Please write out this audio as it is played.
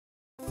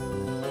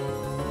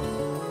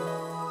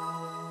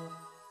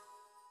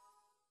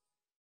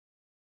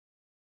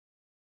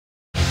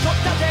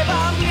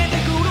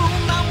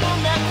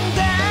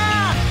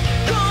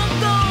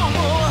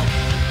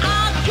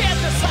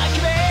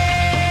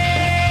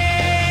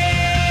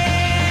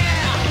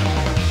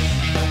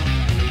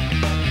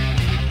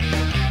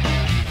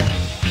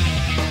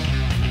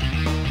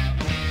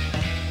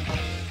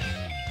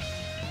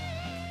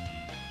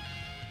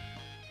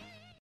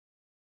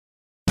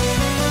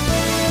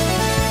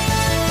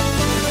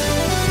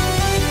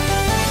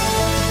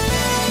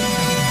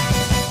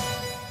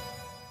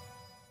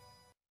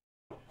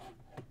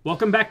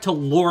Welcome back to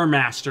Lore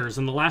Masters.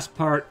 In the last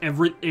part,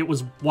 it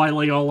was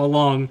Wily all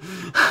along.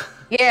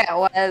 Yeah,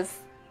 it was.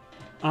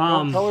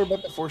 Tell her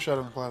about the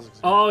foreshadowing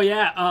classics. Oh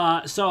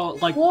yeah. So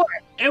like, Lore.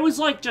 it was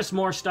like just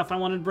more stuff I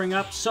wanted to bring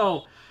up.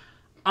 So,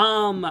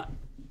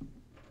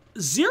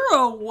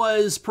 Zero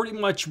was pretty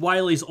much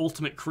Wily's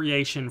ultimate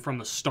creation from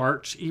the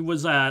start. He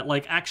was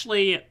like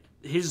actually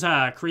his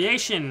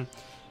creation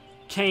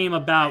came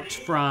about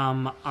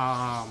from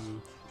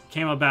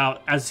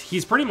as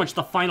he's pretty much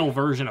the final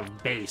version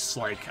of Base,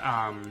 like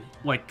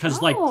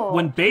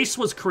when Base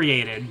was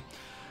created,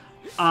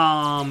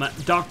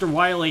 Dr.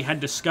 Wily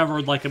had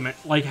discovered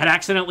had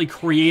accidentally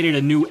created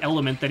a new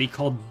element that he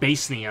called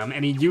Basenium,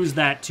 and he used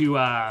that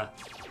to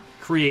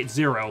create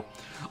Zero.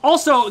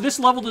 Also, this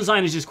level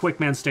design is just Quick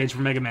Man stage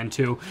from Mega Man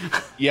 2.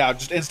 Yeah,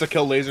 just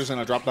insta-kill lasers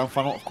and a drop-down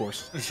funnel, of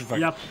course. Yep.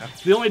 Yeah.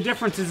 The only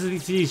difference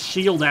is these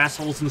shield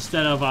assholes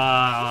instead of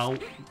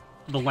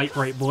the light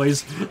bright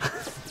boys.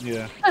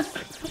 Yeah.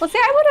 Well, see,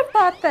 I would have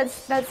thought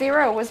that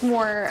Zero was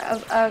more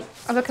of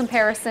a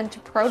comparison to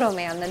Proto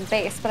Man than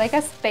Base, but I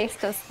guess Base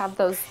does have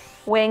those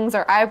wings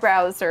or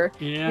eyebrows, or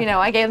you know,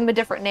 I gave him a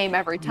different name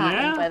every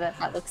time, but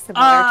that looks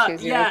similar to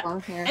Zero's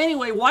long hair.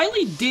 Anyway,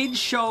 Wily did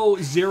show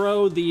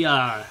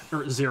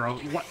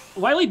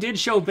Wily did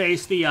show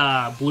Base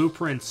the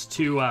blueprints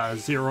to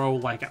Zero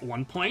like at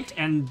one point,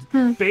 and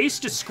Base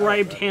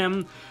described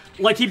him.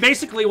 Like,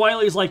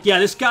 Wily's like, yeah,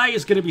 this guy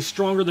is gonna be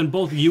stronger than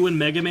both you and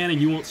Mega Man,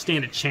 and you won't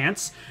stand a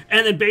chance.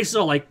 And then Base is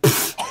all like,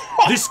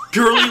 this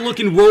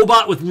girly-looking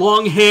robot with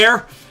long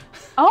hair.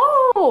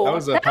 Oh, that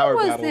was a Power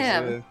Battles.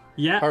 him.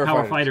 Yeah,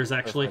 Power Fighters,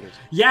 actually. Power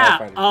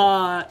Fighters.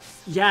 Yeah,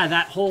 yeah,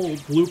 that whole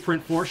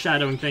blueprint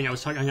foreshadowing thing I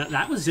was talking about,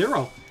 that was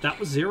Zero. That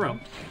was Zero.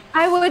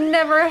 I would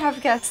never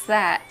have guessed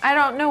that. I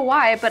don't know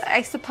why, but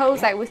I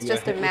suppose I was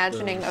just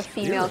imagining a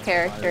female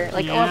character.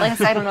 Like, or like I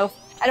said,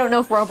 I don't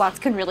know if robots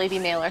can really be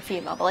male or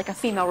female, but like a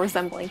female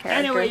resembling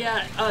character. Anyway,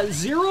 yeah,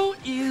 Zero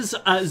is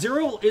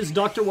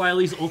Dr.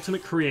 Wily's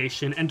ultimate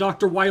creation, and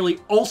Dr. Wily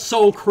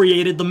also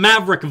created the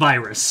Maverick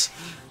virus.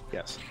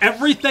 Yes.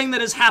 Everything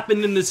that has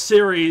happened in this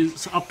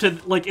series up to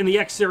in the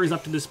X series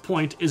up to this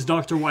point is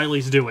Dr.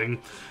 Wily's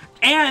doing.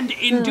 And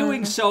in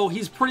doing so,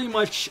 he's pretty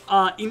much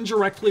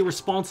indirectly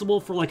responsible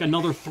for like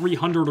another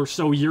 300 or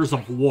so years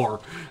of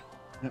war.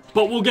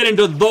 But we'll get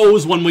into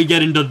those when we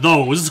get into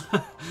those.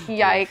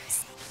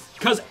 Yikes.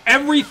 Because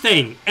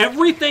everything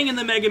in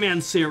the Mega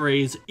Man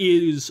series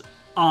is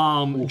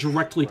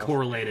directly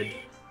correlated.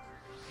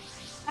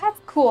 That's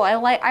cool.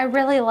 I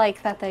really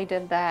like that they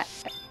did that.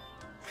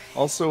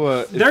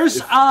 Also,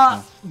 there's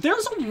a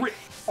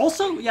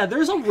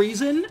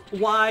reason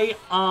why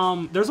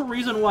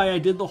I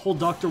did the whole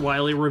Dr.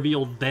 Wily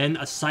reveal then,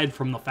 aside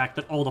from the fact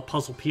that all the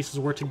puzzle pieces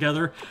were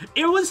together.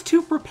 It was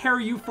to prepare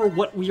you for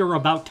what we are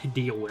about to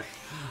deal with.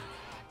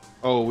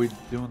 Oh, we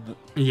doing the...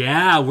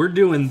 Yeah, we're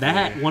doing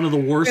that. Yeah. One of the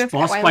worst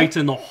boss fights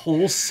in the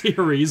whole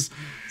series.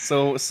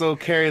 So,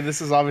 Carrie,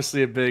 this is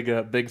obviously a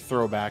big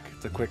throwback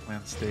to Quick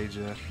Man stage.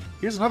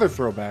 Here's another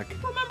throwback.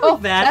 Remember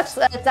that?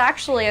 It's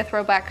actually a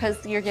throwback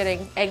because you're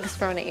getting eggs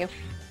thrown at you.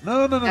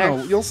 No.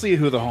 You'll see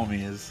who the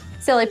homie is.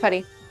 Silly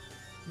Putty.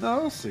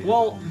 No, we'll see.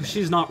 Well,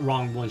 she's not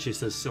wrong when she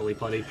says Silly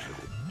Putty.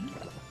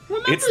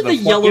 Remember it's the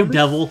Yellow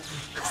Devil?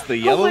 It's the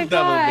Yellow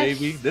Devil,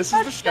 baby. This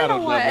is the Shadow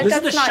Devil. This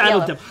is the Shadow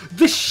Devil.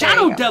 The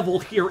Shadow Devil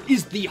here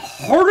is the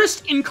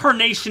hardest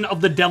incarnation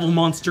of the Devil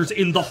monsters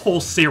in the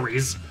whole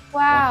series.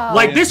 Wow.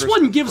 Like, this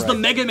one gives the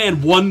Mega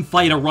Man 1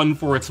 fight a run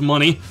for its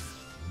money.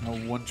 No,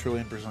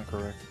 1,000,000,000%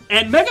 correct.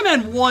 And Mega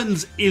Man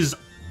 1's is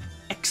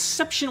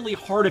exceptionally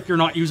hard if you're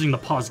not using the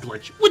pause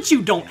glitch, which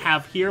you don't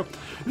have here.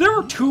 There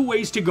are two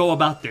ways to go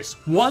about this.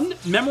 One,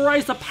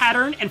 memorize the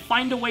pattern and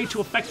find a way to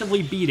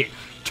effectively beat it.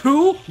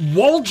 Two,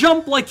 wall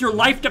jump like your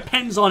life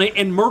depends on it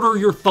and murder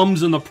your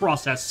thumbs in the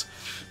process.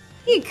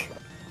 Eek.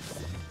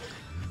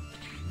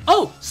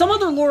 Oh, some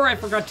other lore I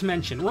forgot to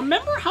mention.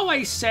 Remember how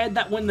I said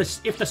that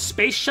if the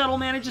space shuttle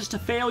manages to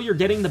fail, you're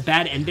getting the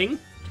bad ending?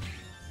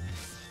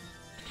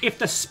 If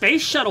the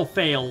space shuttle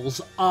fails,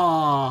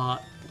 the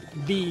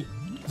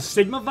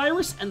Sigma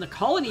virus and the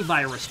Colony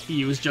virus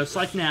fuse, just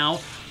like now,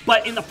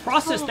 but in the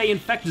process they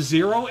infect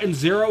Zero, and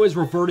Zero is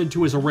reverted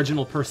to his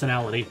original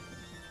personality.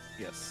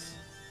 Yes.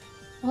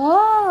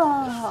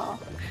 Oh.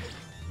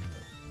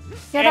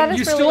 Yeah, and that is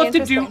you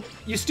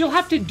still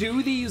have to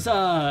do these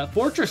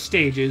fortress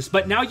stages,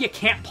 but now you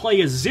can't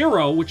play as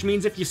Zero, which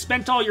means if you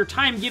spent all your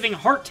time giving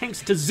heart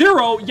tanks to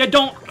Zero, you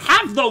don't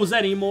have those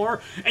anymore,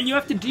 and you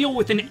have to deal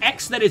with an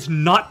X that is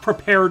not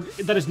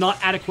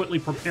adequately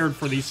prepared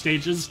for these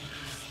stages.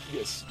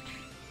 Yes.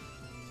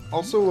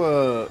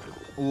 Also,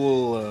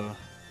 little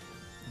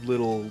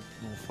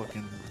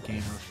fucking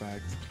gamer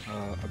fact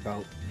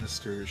about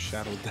Mr.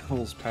 Shadow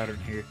Devil's pattern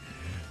here.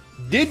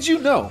 Did you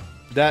know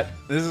that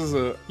this is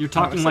a... You're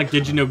talking like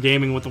Did You Know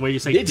Gaming with the way you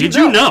say, Did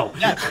you know?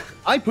 Yeah,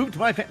 I pooped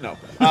my pants. No.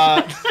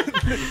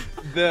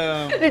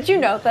 Did you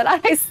know that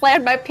I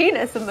slammed my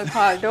penis in the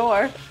car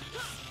door?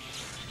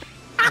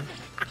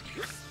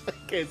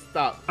 Okay,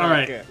 stop. All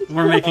right, okay.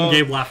 We're making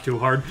Gabe laugh too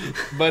hard.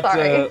 But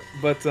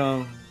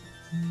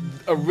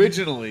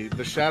originally,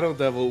 the Shadow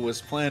Devil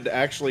was planned to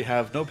actually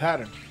have no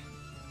pattern.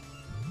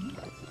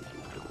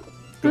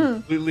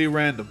 Completely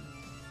random.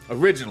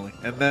 Originally.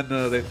 And then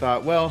they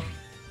thought, well,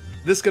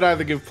 this could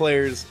either give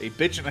players a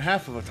bitch and a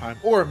half of a time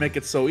or make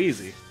it so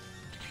easy.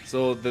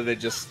 So they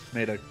just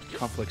made a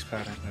complex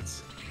pattern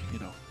that's, you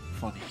know,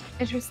 funny.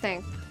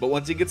 Interesting. But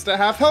once he gets to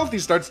half health, he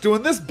starts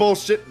doing this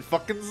bullshit and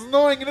fucking is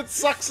annoying and it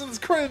sucks and it's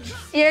cringe.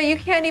 Yeah, you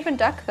can't even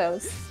duck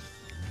those.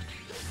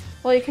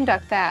 Well, you can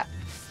duck that,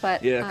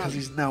 but... Yeah, because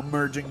he's now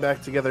merging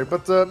back together.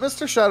 But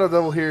Mr. Shadow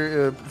Devil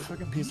here,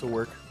 fucking piece of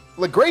work.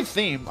 Like, great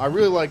theme. I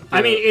really like the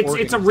I mean,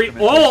 it's a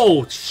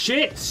oh,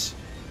 shit!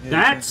 Yeah,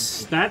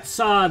 That's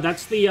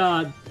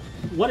the,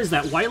 what is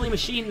that, Wily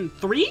Machine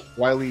 3?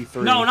 Wily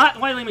 3. No, not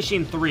Wily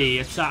Machine 3.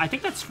 It's, I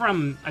think that's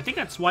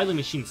Wily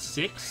Machine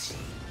 6.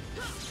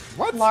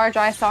 What? Large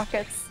eye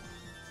sockets.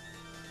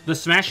 The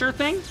Smasher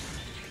thing?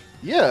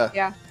 Yeah.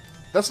 Yeah.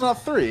 That's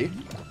not 3.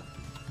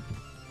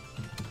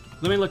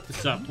 Let me look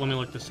this up.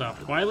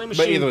 Wily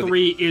Machine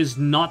 3 is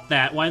not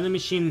that. Wily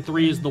Machine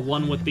 3 is the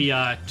one with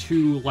the,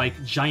 2,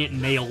 like, giant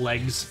nail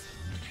legs.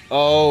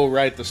 Oh,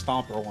 right, the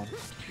Stomper one.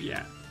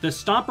 Yeah. The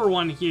Stomper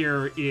one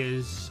here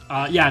is,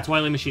 yeah, it's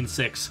Wily Machine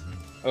 6.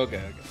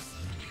 Okay.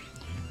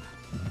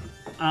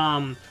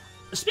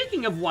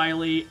 Speaking of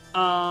Wily,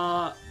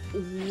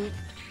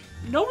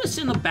 notice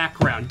in the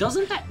background,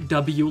 doesn't that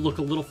W look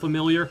a little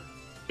familiar?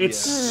 It's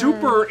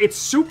super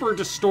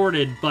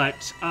distorted,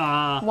 but,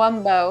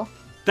 Wumbo.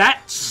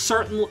 that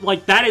certain,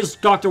 like, that is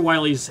Dr.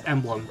 Wily's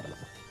emblem.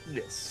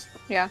 Yes.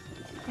 Yeah.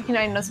 You can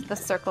notice the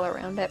circle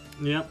around it.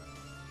 Yep.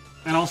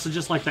 And also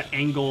just, like, the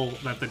angle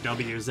that the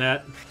W's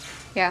at.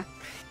 Yeah.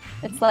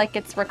 It's like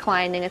it's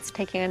reclining, it's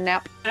taking a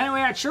nap.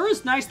 Anyway, it sure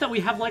is nice that we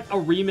have, like, a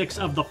remix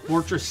of the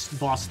Fortress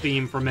boss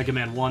theme from Mega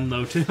Man 1,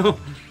 though, too.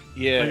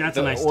 Yeah, like, that's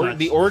a nice touch.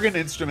 The organ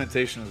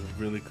instrumentation is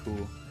really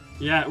cool.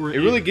 Yeah, it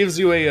really gives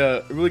you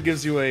a,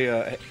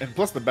 and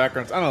plus the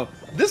backgrounds. I don't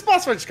know. This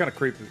boss fight is kind of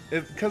creepy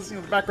because, you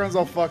know, the background's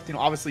all fucked. You know,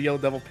 obviously Yellow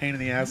Devil pain in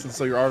the ass, and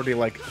so you're already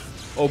like,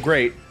 oh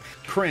great,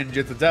 cringe,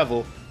 it's a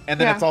devil,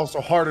 and then it's also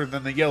harder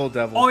than the Yellow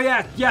Devil. Oh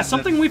yeah.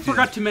 Something we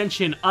forgot to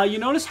mention. You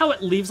notice how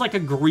it leaves like a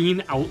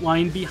green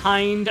outline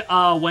behind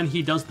when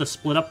he does the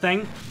split up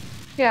thing?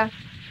 Yeah.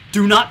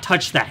 Do not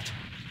touch that.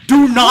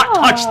 Do not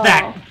touch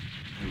that.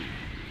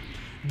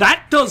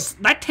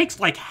 That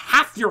takes like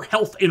half your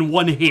health in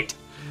one hit.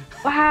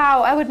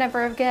 Wow, I would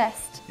never have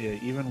guessed. Yeah,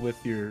 even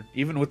with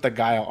the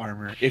Gaia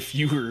armor, if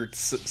you were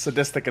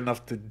sadistic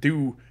enough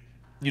to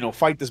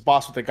fight this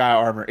boss with the Gaia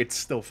armor, it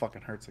still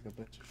fucking hurts like a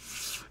bitch.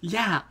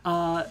 Yeah,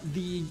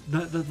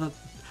 the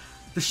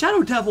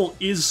Shadow Devil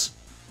is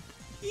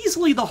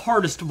easily the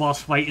hardest boss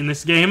fight in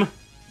this game.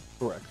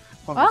 Correct.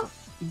 Well,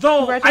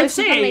 though I'd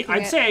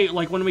say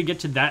like when we get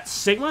to that,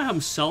 Sigma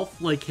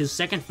himself, like his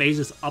second phase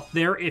is up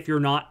there if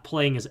you're not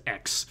playing as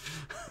X.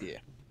 Yeah.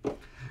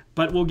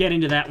 But we'll get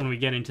into that when we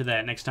get into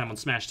that next time on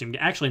Smash Team.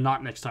 Actually,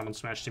 not next time on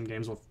Smash Team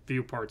Games. With a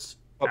few parts.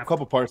 A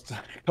couple parts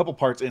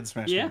in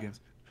Smash Team Games.